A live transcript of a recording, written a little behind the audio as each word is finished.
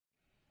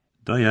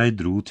Da jeg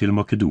dro til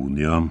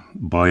Makedonia,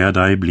 ba jeg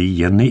deg bli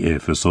igjen i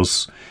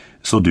Efesos,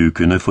 så du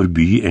kunne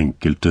forby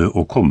enkelte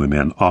å komme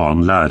med en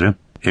annen lære,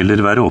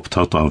 eller være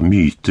opptatt av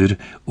myter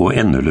og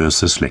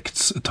endeløse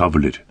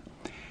slektstavler.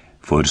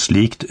 For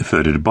slikt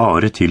fører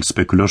bare til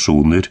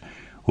spekulasjoner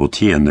og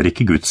tjener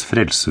ikke Guds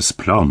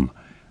frelsesplan,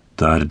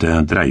 der det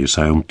dreier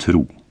seg om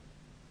tro.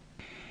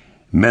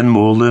 Men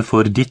målet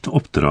for ditt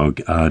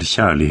oppdrag er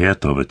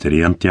kjærlighet av et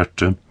rent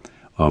hjerte,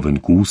 av en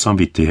god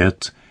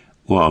samvittighet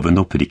og av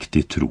en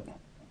oppriktig tro.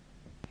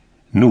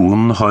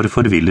 Noen har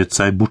forvillet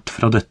seg bort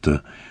fra dette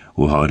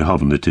og har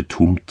havnet i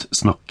tomt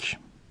snakk.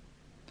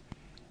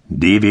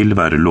 De vil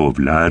være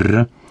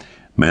lovlærere,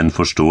 men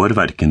forstår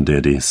hverken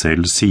det de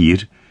selv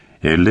sier,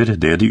 eller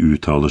det de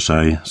uttaler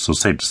seg så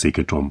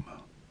selvsikkert om.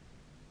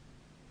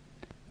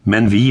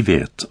 Men vi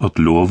vet at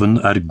loven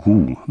er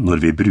god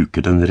når vi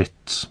bruker den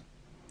rett,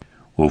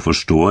 og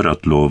forstår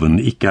at loven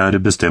ikke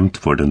er bestemt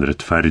for den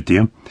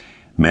rettferdige,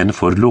 men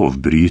for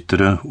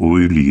lovbrytere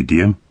og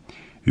ulydige,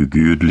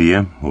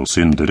 ugudelige og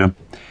syndere,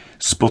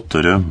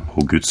 spottere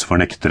og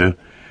gudsfornektere,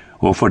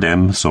 og for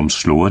dem som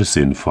slår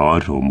sin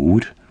far og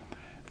mor,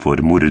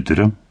 for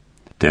mordere,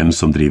 dem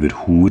som driver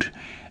hor,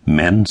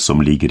 menn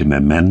som ligger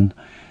med menn,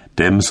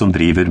 dem som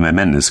driver med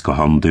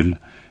menneskehandel,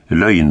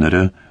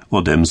 løgnere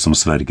og dem som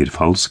sverger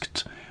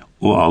falskt,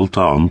 og alt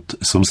annet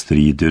som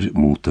strider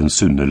mot den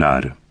sunne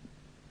lære.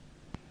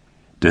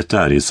 Dette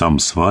er i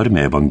samsvar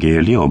med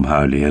evangeliet om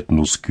herligheten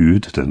hos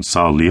Gud, den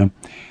salige,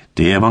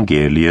 det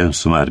evangeliet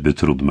som er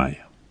betrodd meg.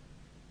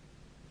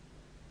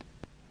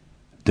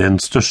 Den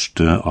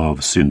største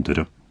av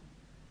syndere.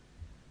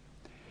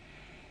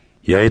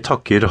 Jeg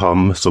takker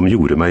ham som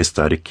gjorde meg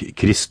sterk,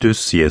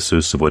 Kristus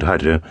Jesus vår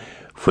Herre,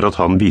 for at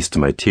han viste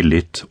meg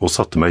tillit og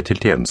satte meg til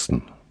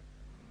tjenesten.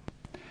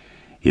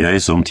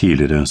 Jeg som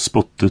tidligere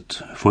spottet,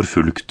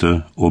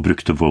 forfulgte og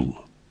brukte vold.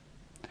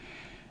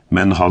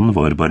 Men han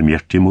var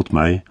barmhjertig mot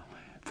meg,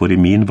 for i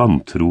min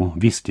vantro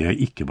visste jeg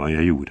ikke hva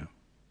jeg gjorde.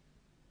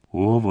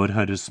 Og vår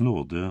Herres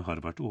nåde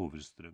har vært overstrømt.